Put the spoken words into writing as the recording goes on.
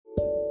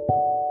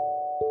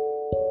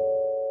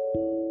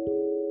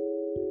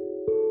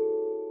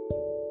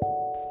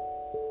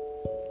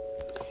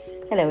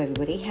Hello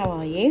everybody, how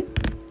are you?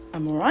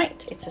 I'm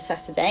alright, it's a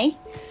Saturday.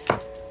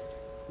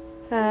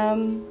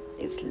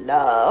 It's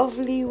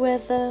lovely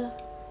weather.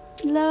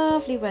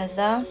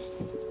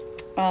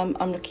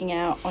 I'm looking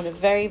out on a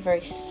very,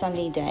 very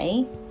sunny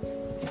day.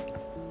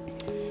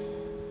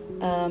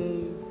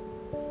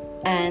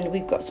 And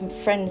we've got some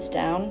friends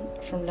down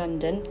from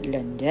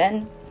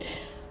London.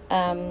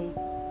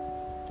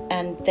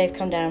 And they've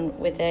come down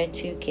with their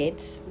two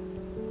kids,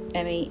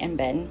 Emmy and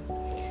Ben.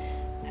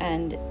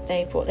 And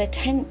they brought their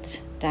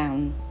tent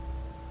down.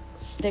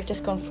 They've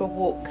just gone for a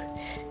walk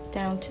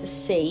down to the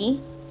sea.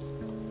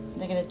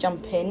 They're going to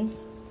jump in.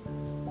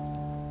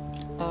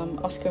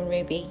 Oscar and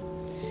Ruby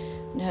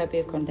and Herbie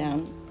have gone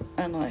down,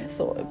 and I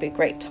thought it would be a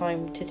great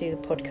time to do the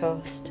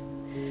podcast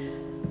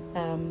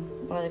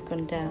while they've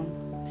gone down.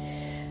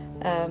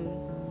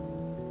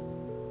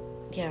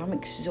 I'm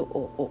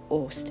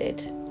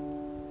exhausted.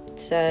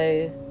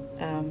 So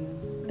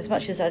as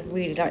much as I'd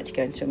really like to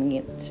go and swimming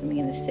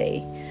in the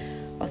sea,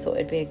 I thought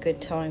it'd be a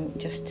good time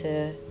just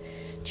to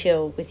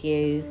chill with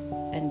you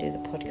and do the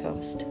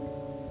podcast.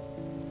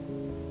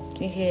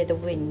 Can you hear the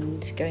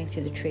wind going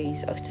through the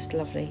trees? Oh, it's just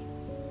lovely.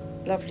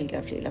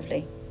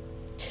 Lovely.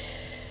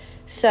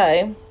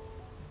 So,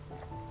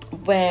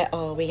 where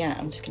are we at?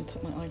 I'm just going to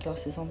put my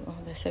eyeglasses on. Oh,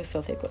 they're so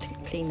filthy, I've got to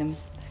clean them.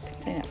 I've been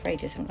saying that for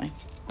ages, haven't I?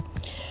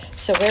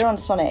 So we're on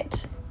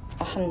Sonnet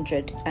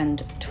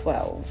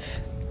 112.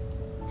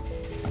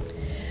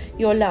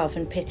 Your love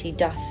and pity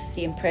doth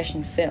the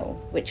impression fill,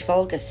 which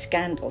vulgar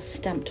scandal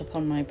stamped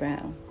upon my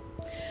brow.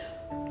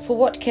 For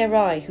what care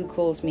I who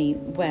calls me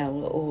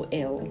well or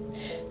ill?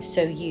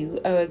 So you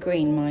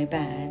o'ergreen my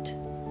bad,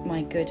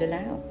 my good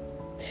allow.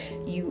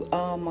 You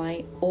are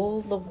my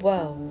all the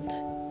world,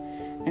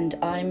 and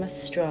I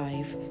must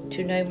strive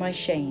to know my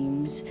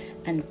shames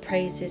and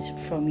praises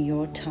from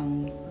your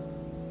tongue.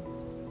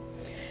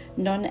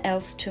 None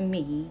else to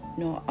me,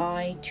 nor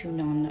I to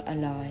none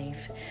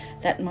alive,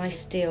 that my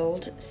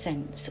stilled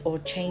sense or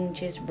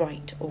changes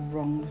right or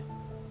wrong.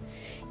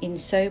 In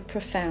so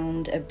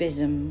profound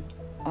abysm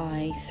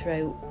I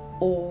throw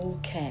all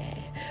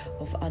care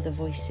of other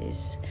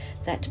voices,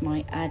 that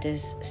my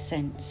adder's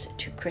sense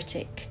to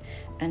critic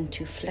and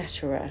to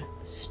flatterer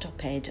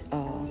stopped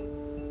are.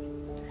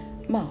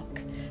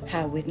 Mark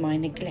how with my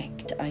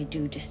neglect I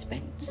do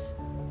dispense.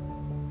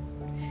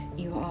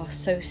 You are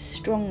so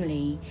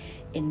strongly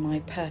in my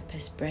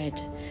purpose bred,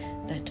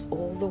 that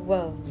all the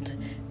world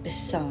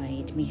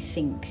beside me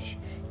thinks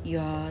you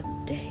are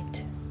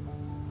dead.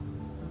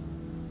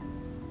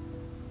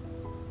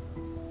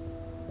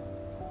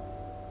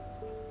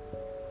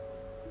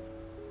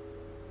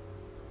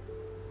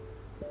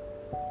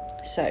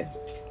 So,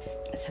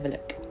 let's have a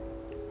look.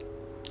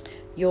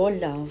 Your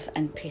love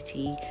and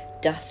pity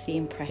doth the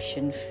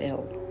impression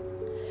fill,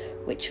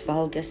 which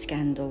vulgar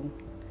scandal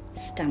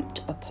stamped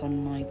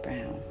upon my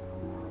brow.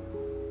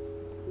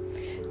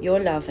 Your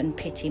love and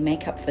pity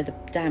make up for the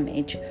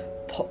damage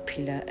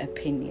popular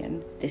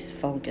opinion, this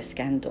vulgar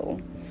scandal,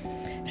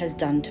 has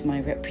done to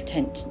my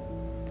reputation,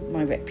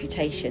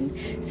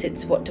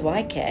 since what do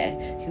I care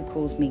who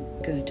calls me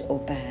good or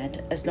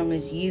bad, as long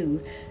as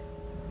you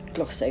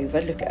gloss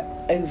over,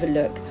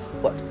 overlook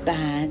what's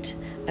bad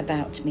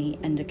about me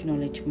and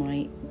acknowledge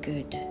my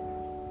good.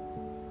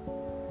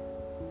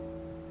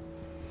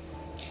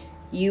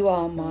 You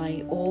are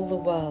my all the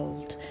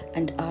world,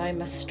 and I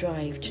must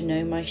strive to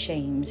know my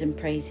shames and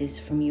praises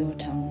from your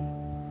tongue.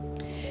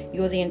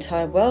 You're the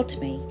entire world to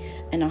me,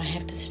 and I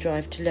have to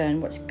strive to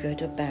learn what's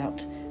good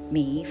about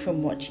me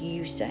from what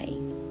you say.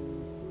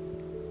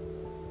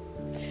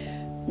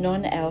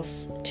 None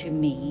else to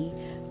me,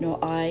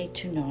 nor I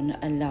to none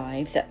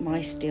alive, that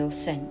my still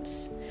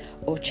sense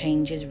or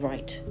changes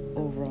right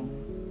or wrong.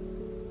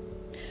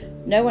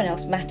 No one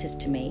else matters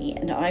to me,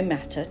 and I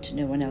matter to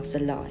no one else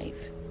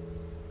alive.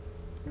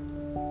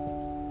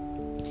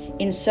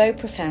 In so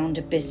profound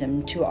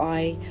abysm do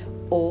I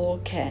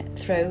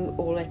throw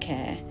all a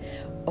care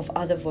of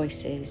other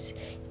voices,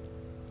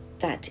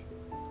 that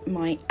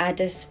my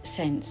adder's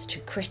sense to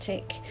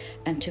critic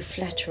and to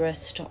flatterer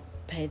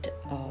stopped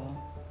are.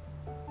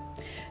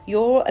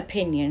 Your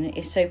opinion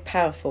is so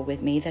powerful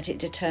with me that it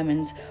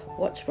determines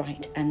what's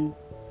right and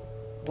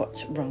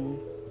what's wrong.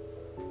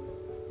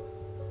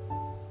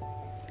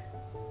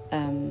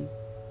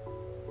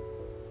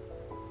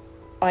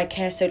 I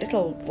care so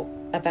little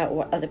about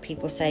what other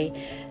people say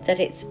that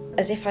it's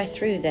as if I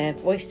threw their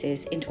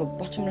voices into a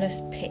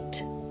bottomless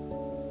pit.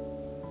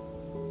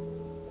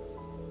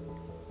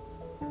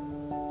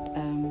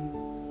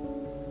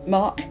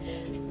 Mark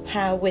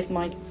how with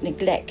my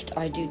neglect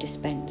I do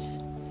dispense.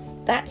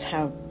 That's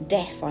how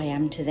deaf I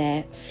am to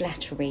their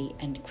flattery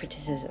and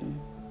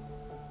criticism.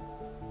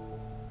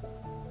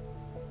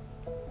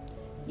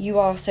 You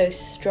are so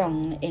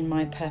strong in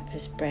my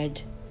purpose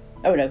bred.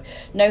 Oh no,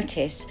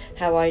 notice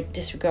how I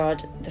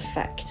disregard the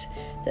fact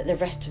that the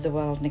rest of the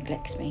world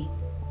neglects me.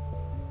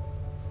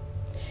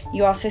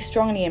 You are so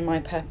strongly in my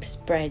purpose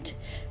bred,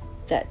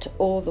 that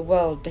all the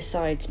world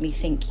besides me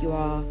think you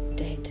are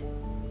dead.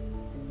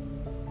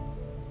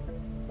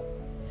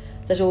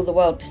 That all the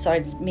world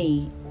besides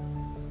me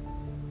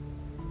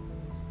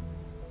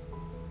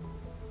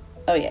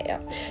Oh yeah.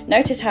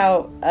 Notice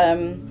how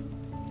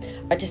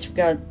I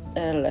disregard.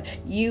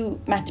 You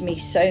matter me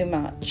so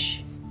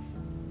much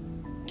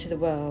to the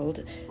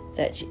world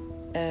that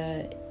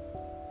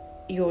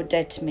you're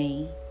dead to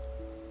me.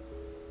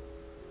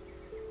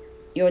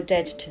 You're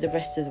dead to the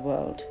rest of the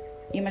world.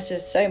 You matter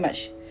so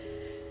much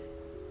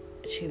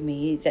to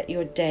me that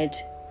you're dead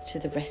to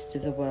the rest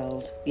of the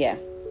world. Yeah.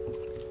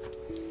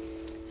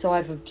 So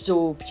I've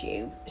absorbed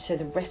you, so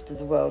the rest of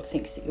the world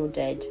thinks that you're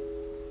dead.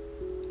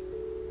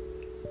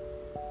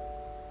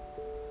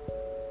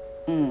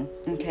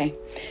 Okay.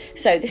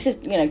 So this is,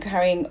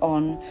 carrying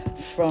on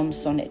from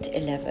Sonnet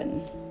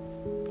 11.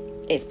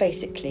 It's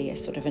basically a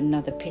sort of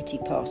another pity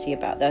party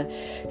about the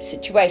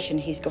situation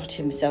he's got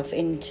himself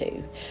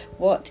into.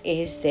 What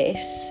is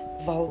this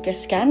vulgar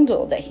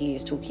scandal that he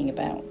is talking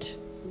about?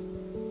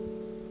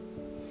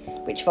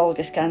 Which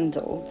vulgar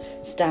scandal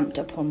stamped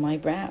upon my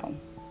brow?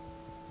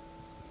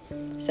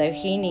 So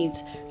he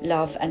needs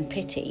love and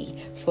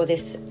pity for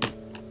this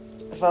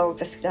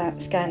vulgar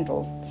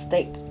scandal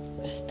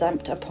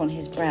stamped upon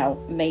his brow.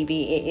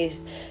 Maybe it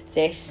is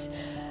this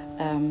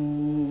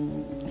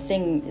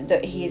thing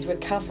that he is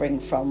recovering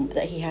from,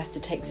 that he has to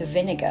take the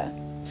vinegar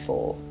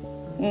for.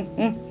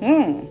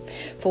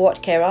 For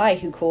what care I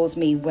who calls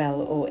me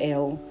well or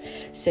ill?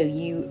 So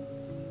you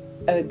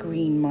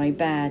overgreen my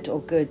bad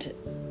or good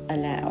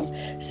allow.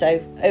 So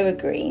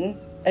overgreen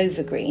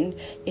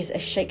is a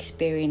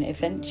Shakespearean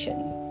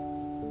invention.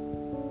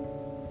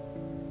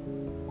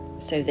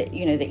 So that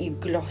that you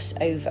gloss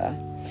over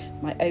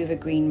my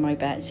overgreen, my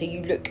bad. So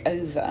you look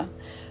over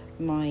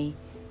my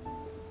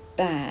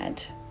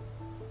bad.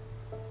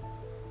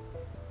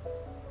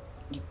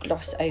 You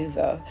gloss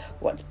over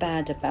what's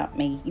bad about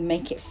me. You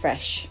make it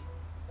fresh.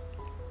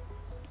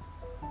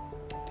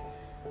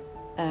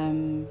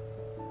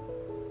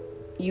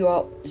 You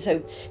are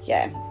so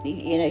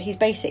he's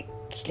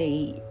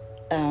basically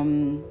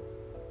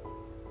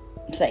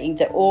saying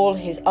that all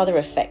his other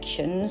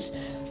affections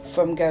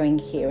from going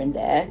here and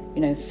there,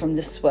 from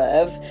the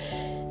swerve,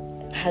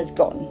 has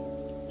gone.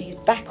 He's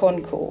back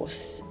on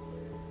course.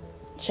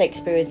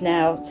 Shakespeare is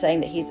now saying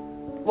that he's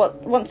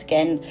once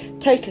again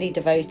totally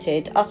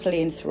devoted,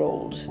 utterly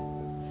enthralled.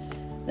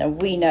 Now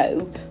we know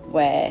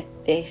where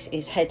this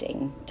is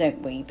heading,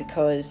 don't we?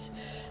 Because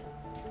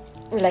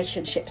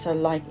relationships are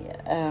like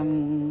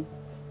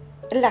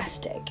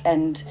elastic,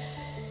 and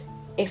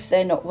if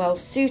they're not well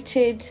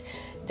suited,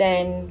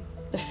 then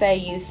the fair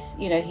youth,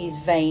 he's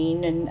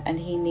vain and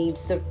he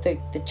needs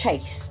the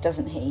chase,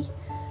 doesn't he?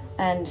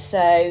 And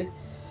so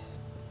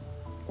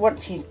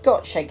once he's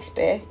got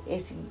Shakespeare,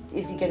 is he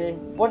going to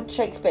want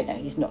Shakespeare? No,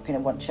 he's not going to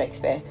want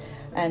Shakespeare.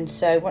 And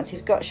so once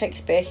he's got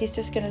Shakespeare, he's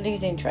just going to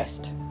lose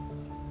interest.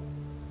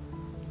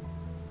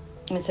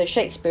 And so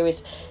Shakespeare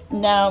is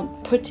now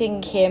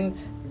putting him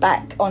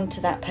back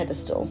onto that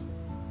pedestal.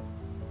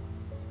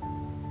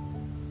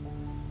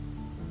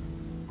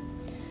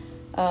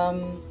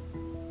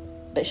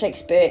 But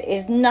Shakespeare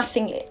is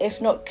nothing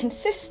if not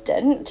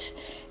consistent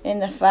in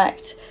the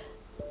fact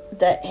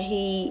that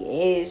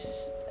he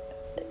is,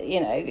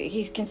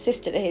 he's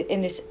consistent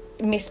in this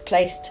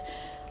misplaced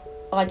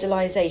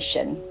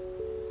idealisation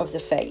of the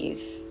fair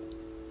youth.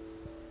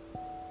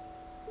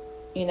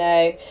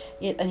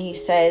 And he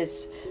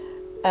says,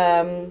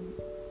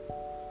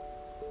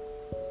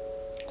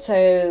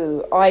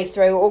 so I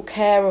throw all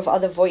care of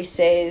other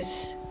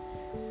voices,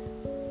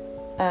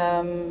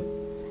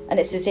 and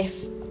it's as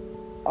if,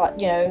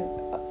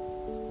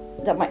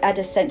 that my add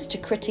a sense to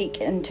critique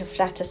and to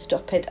flatter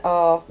stupid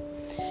are,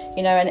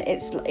 and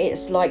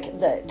it's like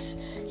that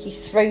he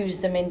throws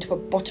them into a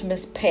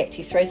bottomless pit.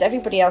 He throws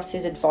everybody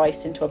else's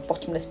advice into a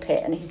bottomless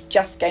pit, and he's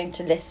just going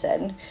to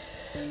listen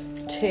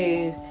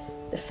to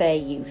the fair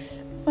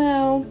youth.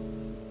 Well,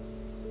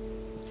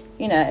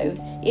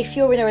 if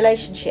you're in a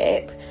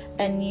relationship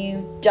and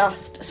you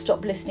just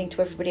stop listening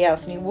to everybody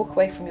else and you walk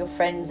away from your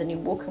friends and you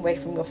walk away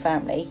from your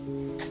family,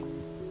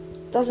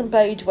 doesn't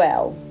bode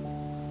well.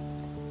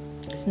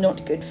 It's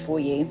not good for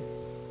you.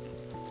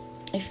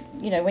 If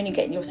when you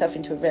get yourself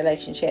into a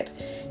relationship,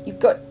 you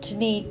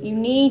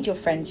need your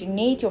friends, you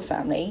need your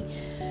family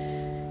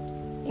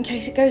in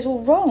case it goes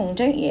all wrong,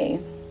 don't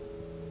you?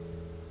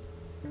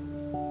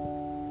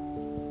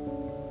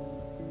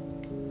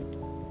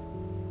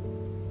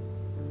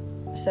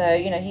 So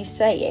he's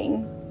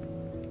saying,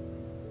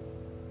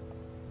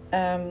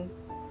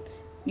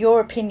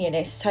 your opinion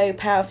is so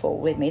powerful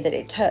with me that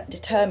it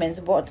determines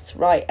what's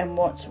right and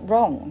what's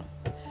wrong.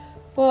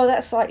 Well,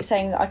 that's like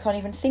saying that I can't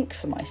even think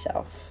for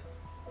myself.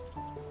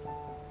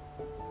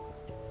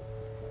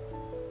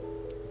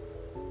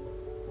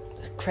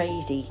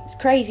 Crazy. It's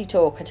crazy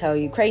talk, I tell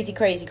you. Crazy,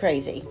 crazy,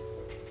 crazy.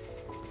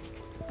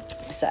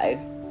 So,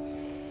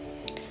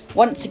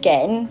 once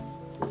again,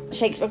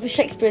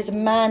 Shakespeare is a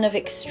man of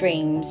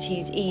extremes.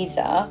 He's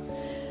either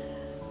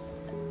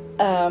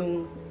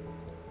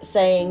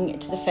saying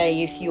to the fair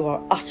youth, you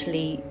are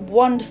utterly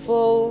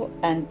wonderful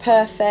and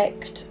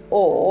perfect,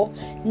 or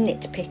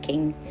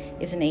nitpicking,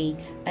 isn't he?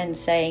 And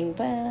saying,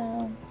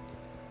 well,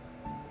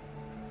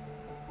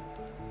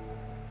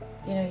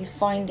 he's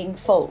finding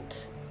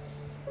fault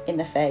in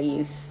the fair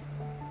youth,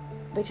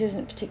 which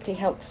isn't particularly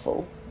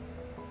helpful.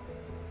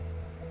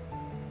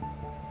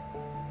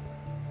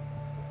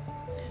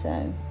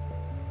 So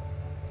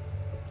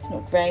it's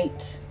not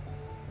great.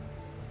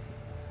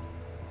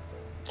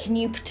 Can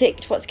you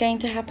predict what's going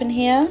to happen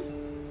here?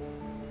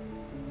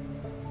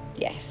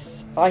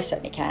 Yes, I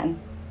certainly can.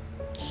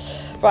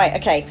 Right,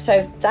 okay,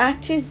 so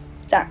that is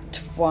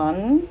that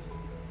one.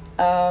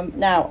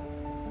 Now,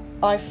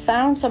 I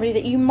found somebody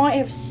that you might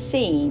have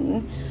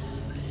seen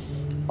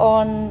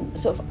on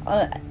sort of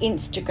an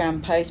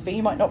Instagram post, but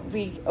you might not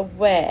be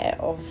aware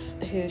of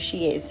who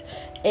she is.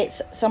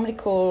 It's somebody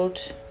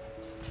called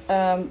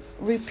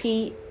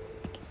Rupi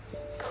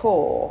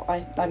Kaur.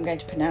 I'm going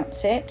to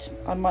pronounce it.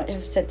 I might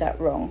have said that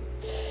wrong.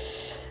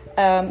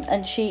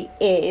 And she's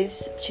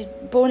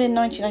born in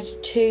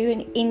 1992,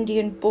 an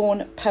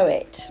Indian-born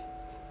poet.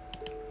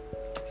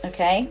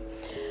 Okay.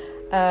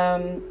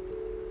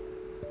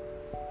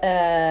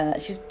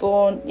 She was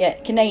born,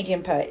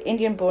 Canadian poet,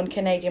 Indian-born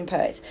Canadian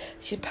poet.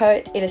 She's a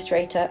poet,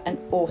 illustrator, and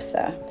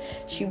author.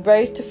 She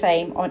rose to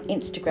fame on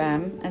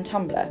Instagram and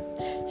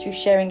Tumblr through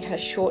sharing her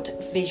short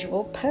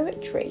visual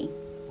poetry.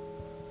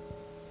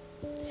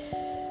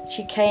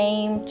 She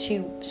came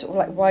to sort of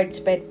like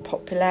widespread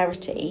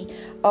popularity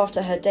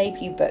after her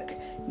debut book,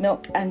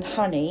 Milk and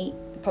Honey,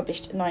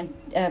 published in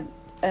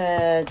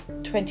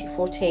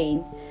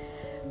 2014,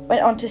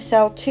 went on to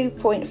sell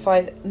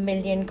 2.5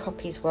 million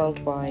copies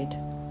worldwide.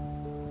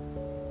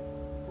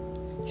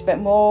 She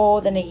spent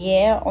more than a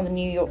year on the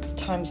New York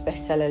Times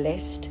bestseller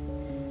list,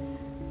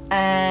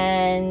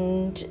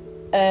 and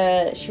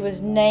she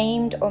was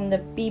named on the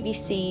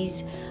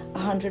BBC's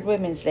 100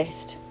 Women's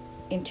list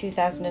in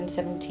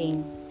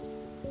 2017.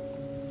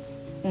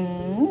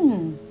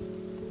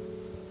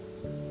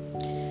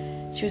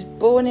 She was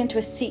born into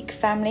a Sikh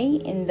family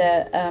in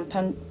the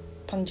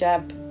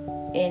Punjab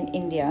in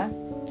India,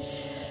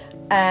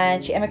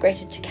 and she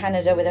emigrated to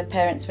Canada with her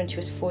parents when she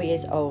was 4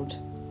 years old.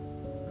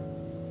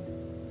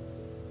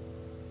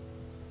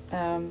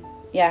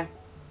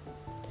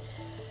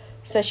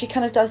 So she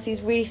kind of does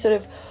these really sort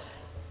of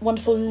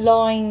wonderful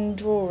line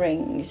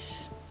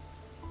drawings,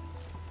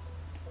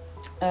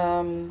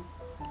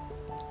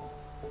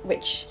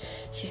 which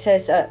she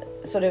says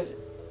sort of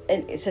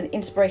it's an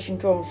inspiration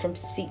drawn from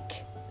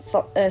Sikh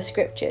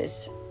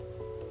scriptures.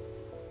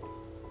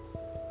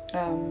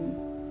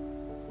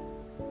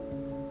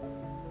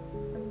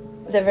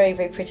 They're very,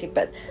 very pretty,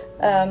 but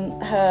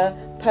her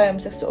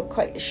poems are sort of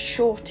quite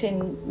short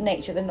in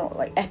nature. They're not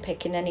like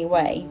epic in any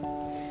way.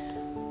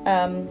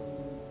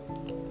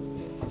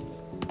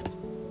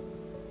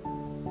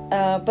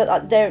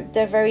 But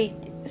they're very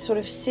sort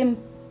of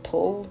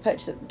simple.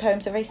 The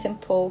poems are very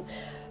simple,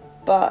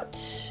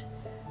 but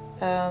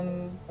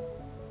they're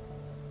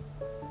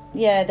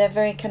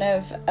very kind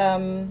of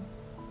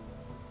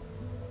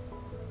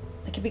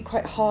they can be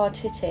quite hard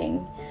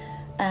hitting,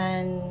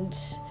 and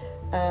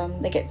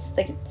they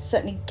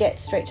certainly get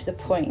straight to the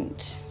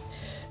point.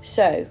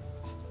 So,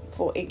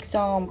 for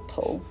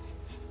example,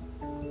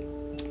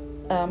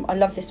 I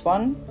love this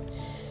one.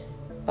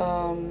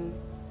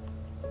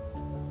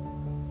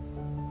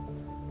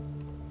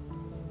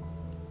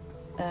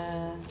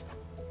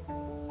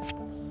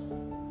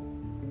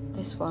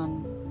 This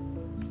one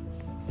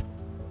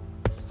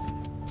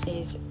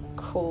is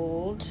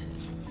called,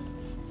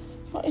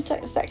 I'm not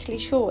exactly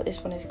sure what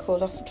this one is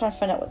called. I'll try and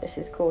find out what this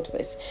is called,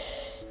 but it's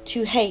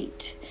to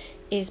hate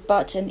is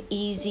but an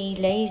easy,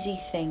 lazy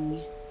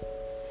thing,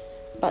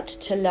 but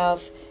to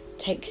love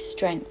takes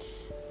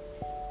strength.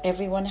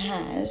 Everyone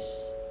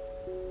has,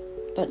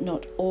 but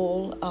not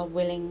all are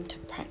willing to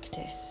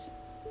practice.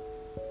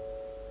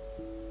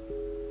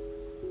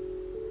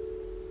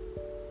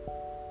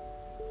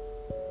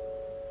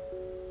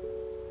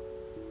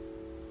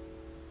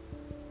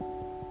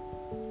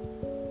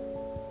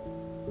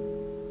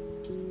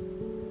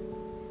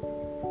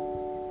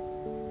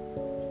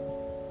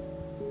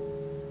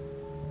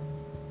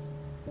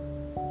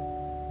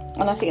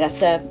 And I think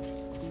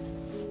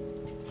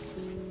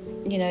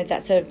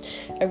that's a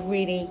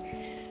really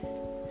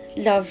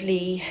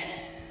lovely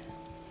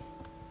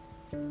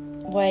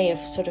way of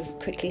sort of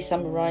quickly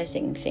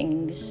summarising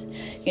things.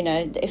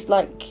 It's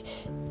like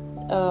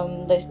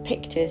those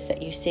pictures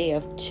that you see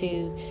of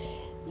two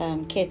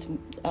kids,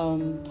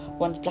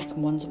 one's black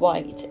and one's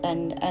white,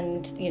 and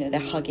they're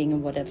hugging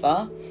and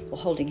whatever, or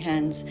holding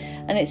hands,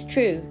 and it's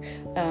true,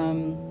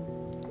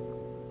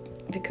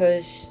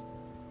 because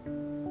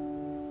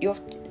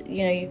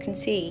you can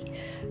see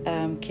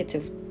kids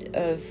of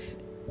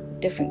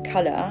different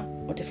colour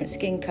or different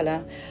skin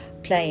colour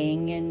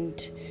playing,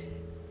 and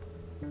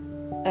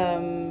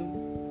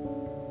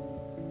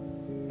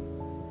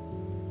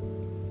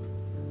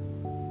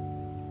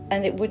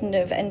it wouldn't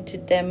have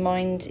entered their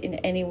mind in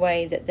any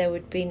way that there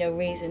would be no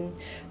reason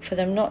for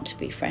them not to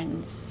be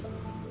friends.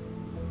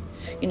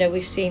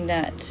 We've seen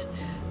that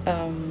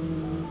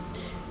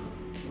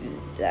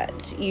that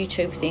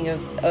YouTube thing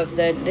of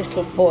the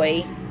little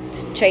boy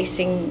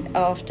chasing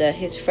after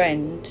his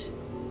friend,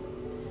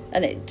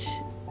 and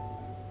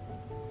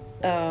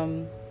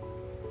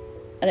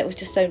And it was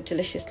just so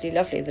deliciously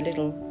lovely. I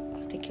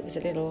think it was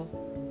a little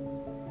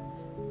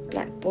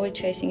black boy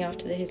chasing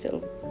after his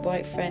little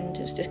white friend.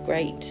 It was just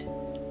great.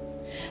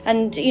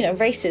 And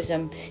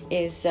racism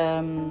is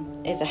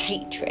a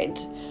hatred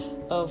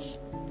of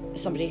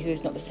somebody who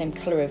is not the same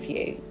colour of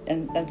you,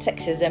 and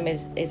sexism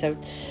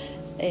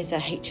is a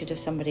hatred of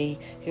somebody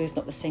who is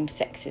not the same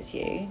sex as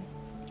you.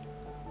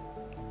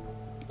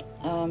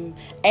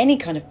 Any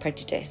kind of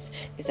prejudice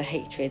is a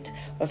hatred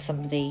of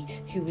somebody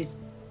who is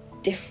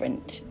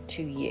different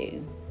to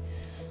you,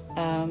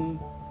 and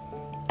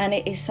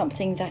it is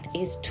something that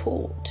is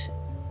taught.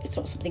 It's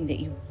not something that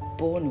you're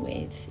born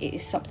with. It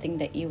is something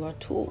that you are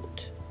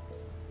taught.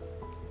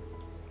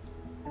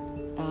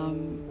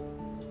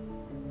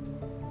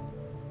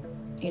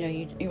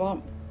 You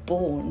aren't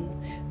born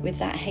with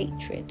that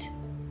hatred.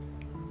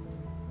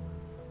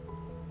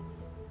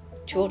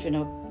 Children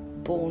are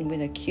born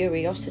with a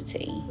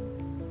curiosity.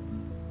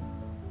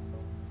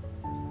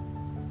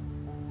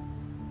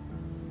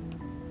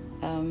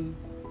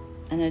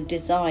 And a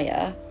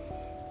desire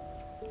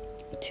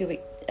to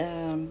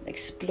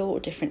explore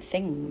different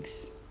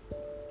things.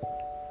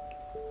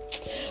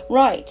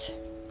 Right,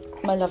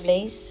 my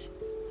lovelies,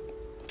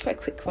 quite a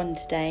quick one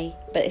today,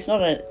 but it's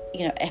not a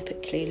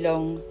epically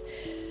long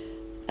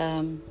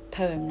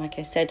poem, like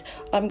I said.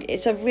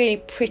 It's a really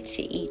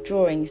pretty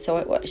drawing,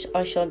 so what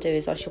I shall do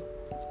is I shall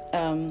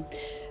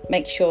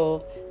make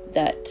sure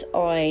that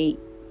I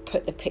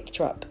put the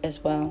picture up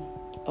as well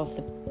of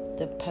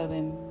the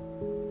poem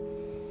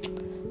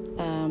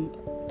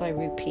by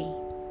Rupi.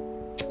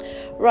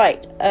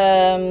 Right,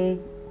 I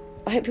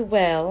hope you're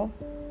well.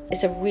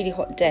 It's a really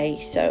hot day,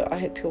 so I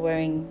hope you're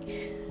wearing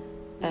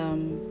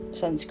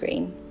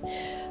sunscreen.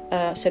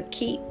 So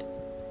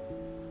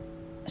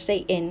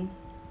stay in,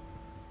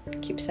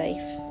 keep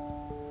safe.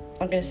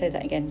 I'm going to say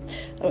that again.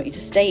 I want you to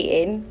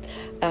stay in,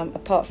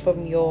 apart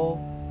from your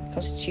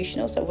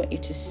constitutionals. I want you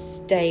to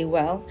stay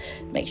well.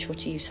 Make sure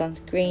to use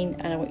sunscreen,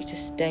 and I want you to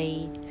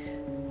stay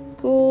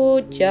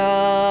gorgeous.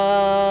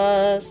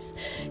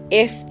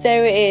 If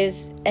there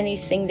is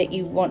anything that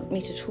you want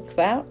me to talk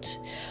about,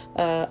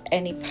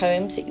 any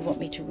poems that you want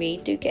me to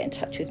read, do get in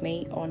touch with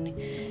me on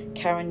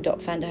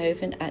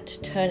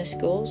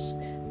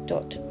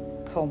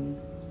karen.vanderhoven@turnerschools.com.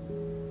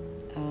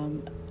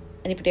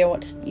 Anybody you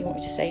want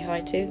me to say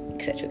hi to,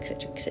 etc,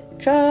 etc,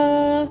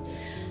 etc.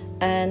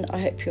 And I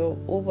hope you're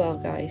all well,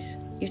 guys.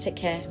 You take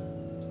care,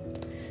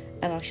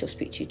 and I shall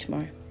speak to you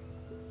tomorrow.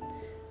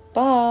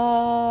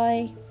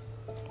 Bye.